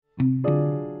Hey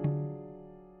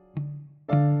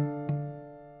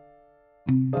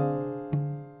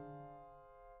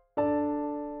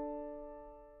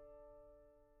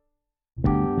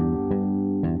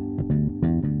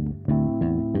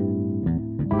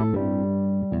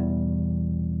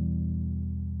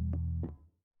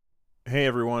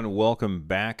everyone, welcome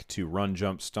back to Run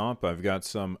Jump Stomp. I've got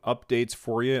some updates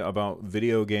for you about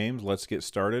video games. Let's get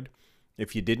started.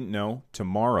 If you didn't know,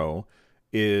 tomorrow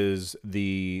is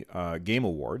the Game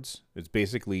Awards. It's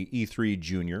basically E3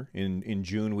 Junior. In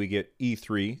June we get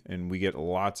E3 and we get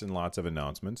lots and lots of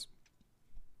announcements.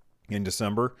 In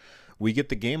December we get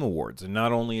the Game Awards, and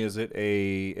not only is it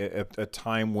a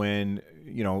time when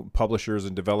publishers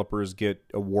and developers get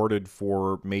awarded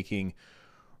for making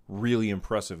really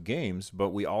impressive games,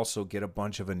 but we also get a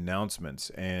bunch of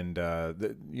announcements, and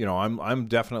I'm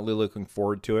definitely looking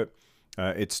forward to it.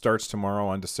 It starts tomorrow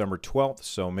on December 12th,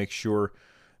 so make sure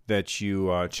that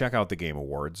you check out the Game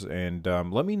Awards, and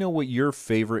let me know what your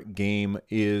favorite game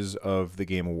is of the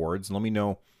Game Awards. Let me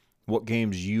know what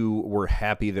games you were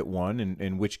happy that won,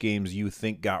 and which games you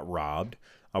think got robbed.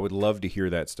 I would love to hear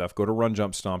that stuff. Go to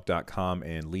runjumpstomp.com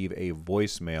and leave a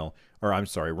voicemail, or I'm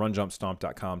sorry,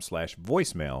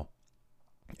 runjumpstomp.com/voicemail,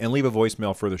 and leave a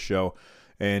voicemail for the show,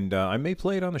 and I may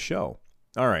play it on the show.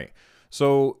 All right.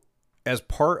 So as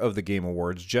part of the Game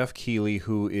Awards, Jeff Keighley,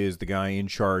 who is the guy in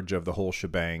charge of the whole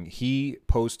shebang, he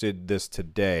posted this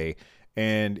today.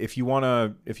 And if you want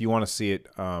to see it,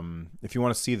 if you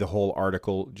want to see the whole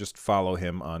article, just follow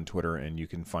him on Twitter and you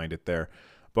can find it there.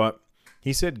 But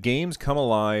he said games come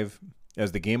alive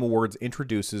as the Game Awards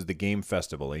introduces the Game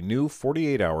Festival, a new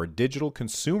 48-hour digital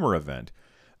consumer event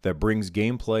that brings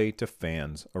gameplay to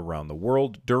fans around the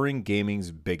world during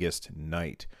gaming's biggest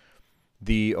night.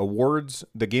 The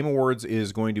Game Awards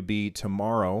is going to be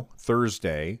tomorrow,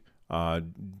 Thursday,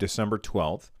 December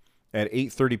 12th, at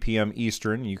 8:30 p.m.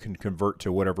 Eastern. You can convert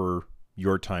to whatever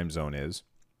your time zone is.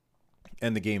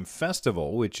 And the Game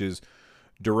Festival, which is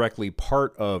directly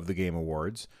part of the Game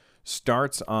Awards,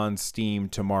 starts on Steam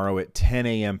tomorrow at 10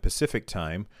 a.m. Pacific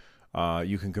time.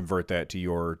 You can convert that to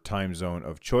your time zone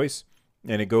of choice.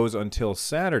 And it goes until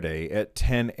Saturday at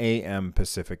 10 a.m.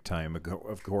 Pacific time.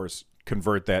 Of course,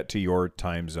 convert that to your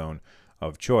time zone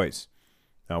of choice.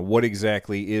 Now, what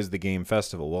exactly is the Game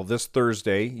Festival? Well, this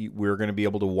Thursday, we're going to be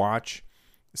able to watch,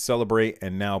 celebrate,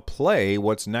 and now play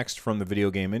what's next from the video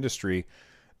game industry.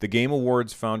 The Game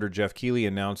Awards founder Jeff Keighley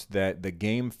announced that the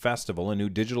Game Festival, a new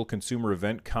digital consumer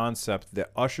event concept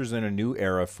that ushers in a new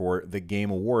era for the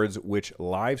Game Awards, which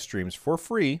live streams for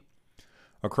free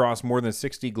across more than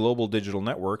 60 global digital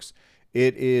networks.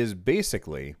 It is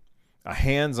basically a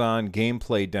hands-on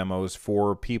gameplay demos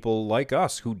for people like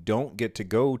us who don't get to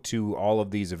go to all of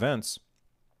these events.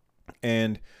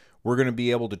 And we're going to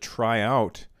be able to try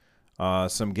out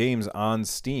some games on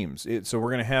Steam. So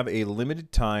we're going to have a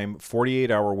limited time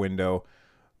 48-hour window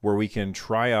where we can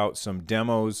try out some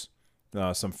demos,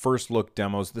 some first look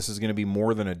demos. This is going to be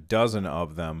more than a dozen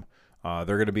of them. They're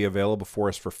going to be available for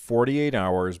us for 48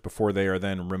 hours before they are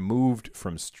then removed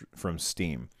from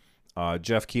Steam.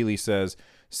 Jeff Keighley says,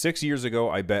 6 years ago,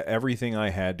 I bet everything I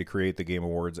had to create the Game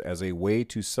Awards as a way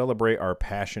to celebrate our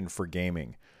passion for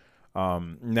gaming.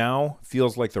 Now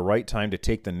feels like the right time to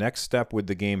take the next step with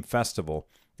the Game Festival,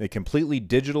 a completely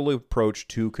digital approach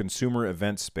to consumer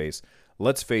event space.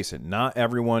 Let's face it, not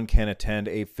everyone can attend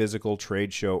a physical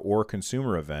trade show or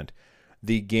consumer event.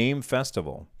 The Game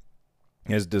Festival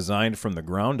is designed from the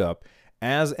ground up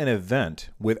as an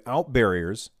event without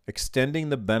barriers, extending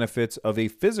the benefits of a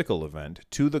physical event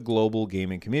to the global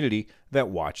gaming community that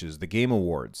watches the Game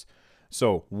Awards.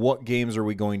 So, what games are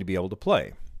we going to be able to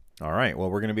play? All right, well,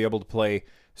 we're going to be able to play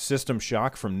System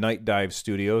Shock from Night Dive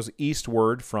Studios,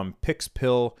 Eastward from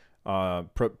Pixpill,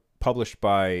 published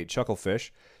by Chucklefish,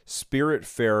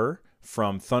 Spiritfarer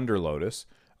from Thunder Lotus,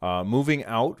 Moving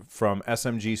Out from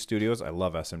SMG Studios. I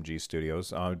love SMG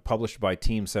Studios, published by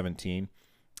Team 17.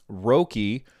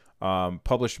 Roki,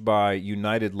 published by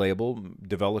United Label,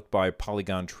 developed by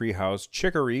Polygon Treehouse.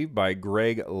 Chicory by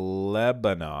Greg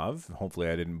Lebanov. Hopefully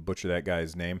I didn't butcher that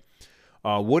guy's name.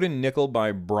 Wood and Nickel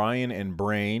by Brian and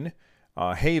Brain.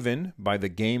 Haven by The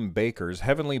Game Bakers.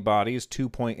 Heavenly Bodies, 2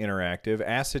 Point Interactive.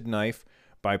 Acid Knife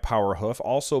by Powerhoof,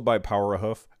 also by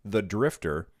Powerhoof. The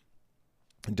Drifter.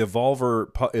 Devolver,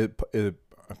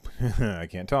 I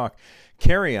can't talk.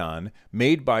 Carry On,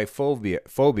 made by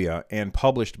Phobia and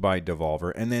published by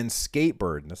Devolver. And then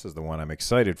Skatebird, and this is the one I'm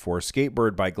excited for.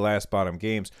 Skatebird by Glass Bottom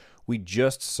Games. We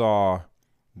just saw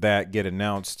that get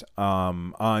announced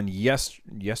on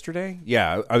yesterday.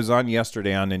 Yeah, I was on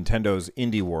yesterday on Nintendo's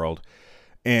Indie World,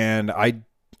 and I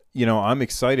I'm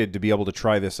excited to be able to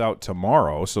try this out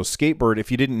tomorrow. So Skatebird,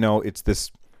 if you didn't know, it's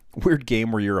this weird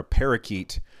game where you're a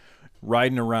parakeet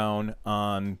riding around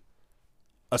on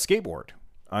a skateboard.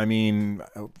 I mean,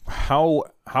 how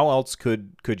else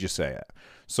could you say it?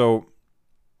 So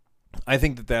I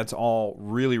think that that's all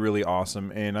really, really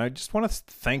awesome, and I just want to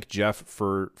thank Jeff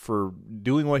for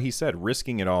doing what he said,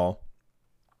 risking it all,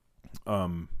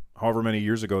 however many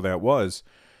years ago that was,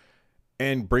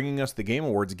 and bringing us the Game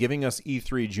Awards, giving us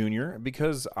E3 Junior,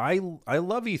 because I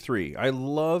love E3. I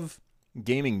love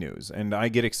gaming news, and I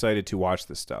get excited to watch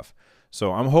this stuff.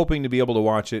 So I'm hoping to be able to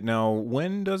watch it. Now,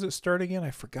 when does it start again?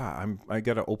 I forgot. I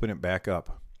got to open it back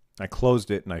up. I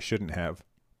closed it, and I shouldn't have.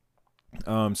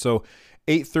 So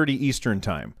 8:30 Eastern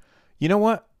time. You know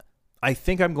what? I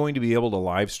think I'm going to be able to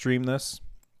live stream this.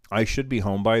 I should be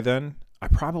home by then. I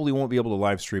probably won't be able to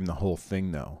live stream the whole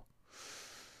thing, though.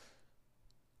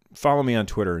 Follow me on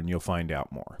Twitter, and you'll find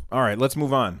out more. All right, let's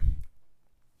move on.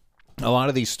 A lot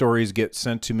of these stories get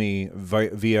sent to me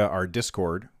via our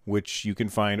Discord, which you can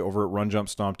find over at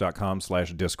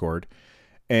runjumpstomp.com/Discord.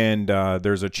 And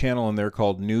there's a channel in there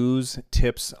called News,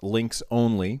 Tips, Links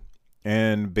Only.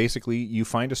 And basically, you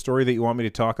find a story that you want me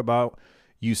to talk about.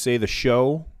 You say the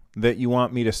show that you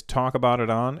want me to talk about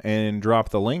it on and drop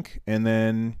the link. And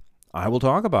then I will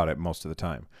talk about it most of the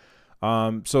time.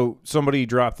 So somebody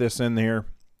dropped this in there.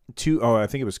 I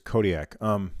think it was Kodiak.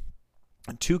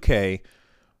 2K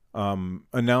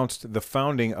announced the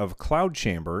founding of Cloud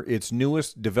Chamber, its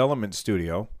newest development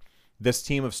studio. This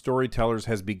team of storytellers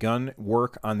has begun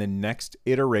work on the next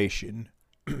iteration,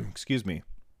 excuse me,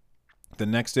 the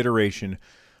next iteration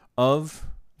of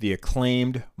the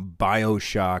acclaimed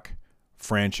BioShock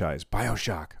franchise.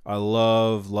 BioShock. I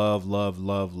love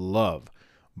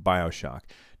BioShock.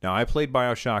 Now, I played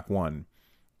BioShock 1,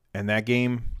 and that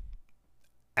game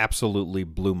absolutely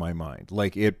blew my mind.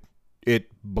 Like, it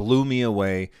blew me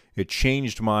away. It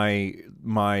changed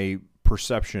my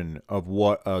perception of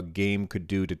what a game could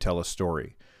do to tell a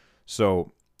story.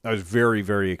 So I was very,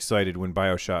 very excited when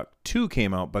BioShock 2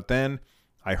 came out, but then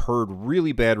I heard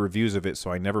really bad reviews of it,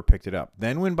 so I never picked it up.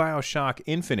 Then when BioShock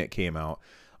Infinite came out,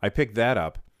 I picked that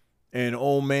up, and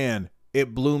oh man,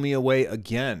 it blew me away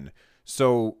again.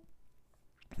 So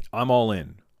I'm all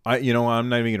in. I'm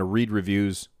not even going to read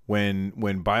reviews. When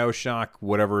BioShock,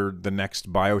 whatever the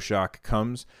next BioShock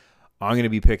comes, I'm going to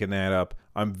be picking that up.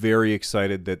 I'm very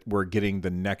excited that we're getting the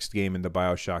next game in the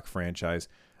BioShock franchise.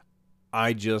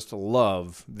 I just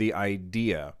love the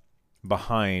idea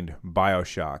behind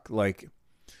BioShock. Like,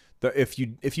 if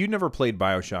you never played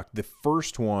BioShock, the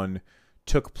first one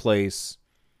took place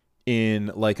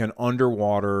in like an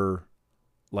underwater,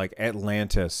 like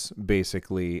Atlantis,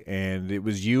 basically, and it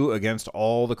was you against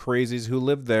all the crazies who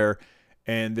lived there.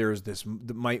 And there's this,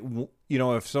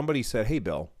 if somebody said, "Hey,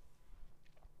 Bill,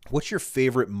 what's your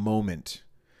favorite moment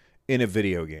in a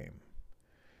video game?"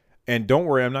 And don't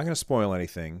worry, I'm not going to spoil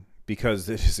anything because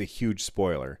this is a huge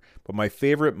spoiler. But my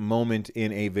favorite moment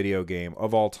in a video game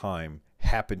of all time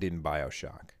happened in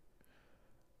BioShock.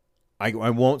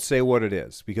 I won't say what it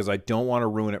is because I don't want to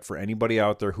ruin it for anybody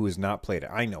out there who has not played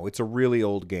it. I know it's a really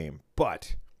old game,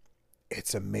 but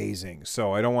it's amazing.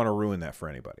 So I don't want to ruin that for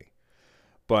anybody.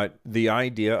 But the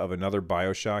idea of another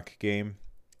BioShock game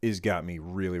has got me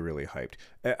really, really hyped.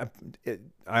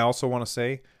 I also want to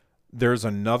say there's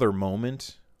another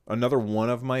moment, another one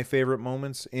of my favorite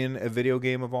moments in a video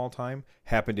game of all time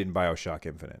happened in BioShock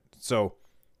Infinite. So,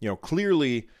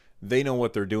 clearly they know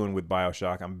what they're doing with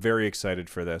BioShock. I'm very excited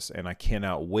for this, and I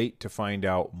cannot wait to find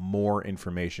out more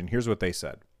information. Here's what they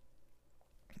said.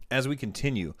 As we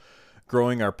continue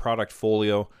growing our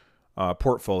portfolio,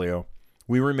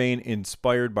 we remain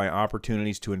inspired by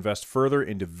opportunities to invest further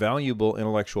into valuable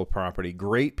intellectual property,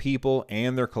 great people,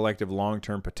 and their collective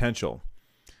long-term potential.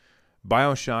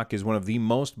 BioShock is one of the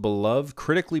most beloved,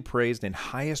 critically praised, and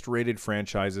highest-rated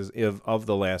franchises of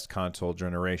the last console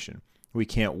generation. We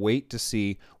can't wait to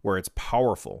see where its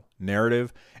powerful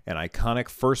narrative and iconic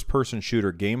first-person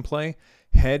shooter gameplay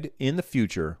head in the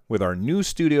future with our new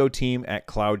studio team at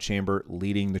Cloud Chamber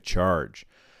leading the charge.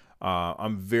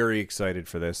 I'm very excited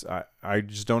for this. I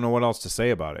just don't know what else to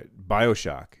say about it.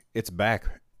 BioShock, it's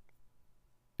back.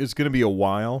 It's going to be a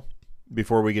while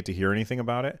before we get to hear anything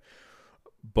about it,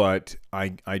 but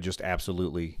I just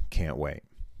absolutely can't wait.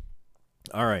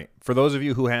 All right. For those of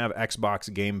you who have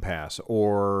Xbox Game Pass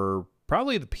or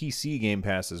probably the PC Game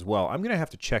Pass as well, I'm going to have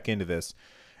to check into this,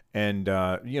 and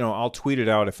I'll tweet it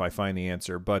out if I find the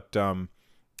answer, but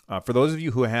for those of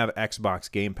you who have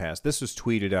Xbox Game Pass, this was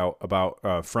tweeted out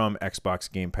about from Xbox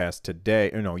Game Pass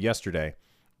yesterday.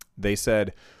 They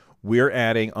said, we're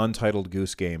adding Untitled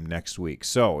Goose Game next week.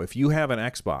 So if you have an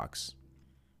Xbox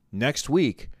next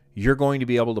week, you're going to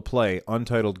be able to play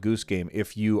Untitled Goose Game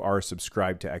if you are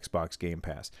subscribed to Xbox Game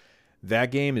Pass.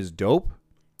 That game is dope.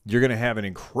 You're going to have an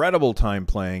incredible time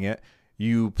playing it.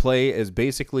 You play as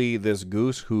basically this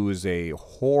goose who is a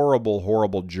horrible,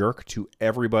 horrible jerk to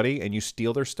everybody, and you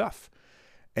steal their stuff.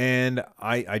 And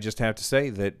I just have to say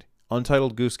that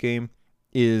Untitled Goose Game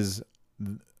is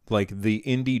like the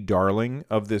indie darling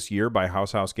of this year by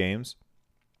House Games.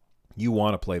 You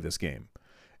want to play this game.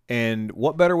 And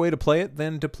what better way to play it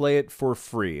than to play it for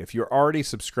free? If you're already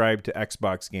subscribed to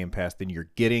Xbox Game Pass, then you're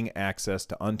getting access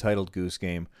to Untitled Goose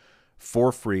Game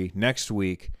for free next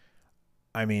week.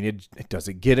 I mean, it does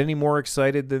it get any more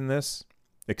exciting than this?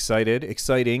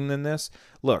 Exciting than this?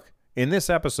 Look, in this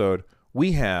episode,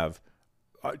 we have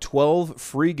 12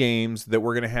 free games that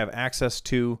we're going to have access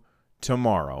to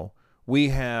tomorrow. We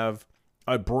have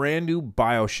a brand new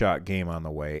BioShock game on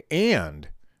the way, and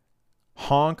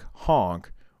honk,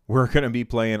 we're going to be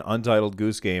playing Untitled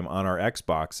Goose Game on our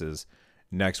Xboxes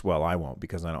next. Well, I won't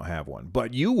because I don't have one,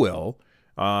 but you will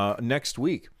next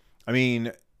week. I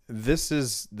mean, this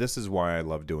is why I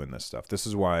love doing this stuff. This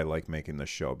is why I like making this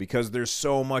show, because there's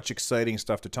so much exciting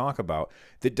stuff to talk about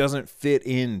that doesn't fit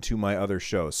into my other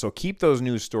shows. So keep those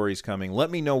news stories coming.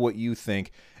 Let me know what you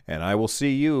think, and I will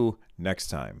see you next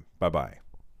time. Bye-bye.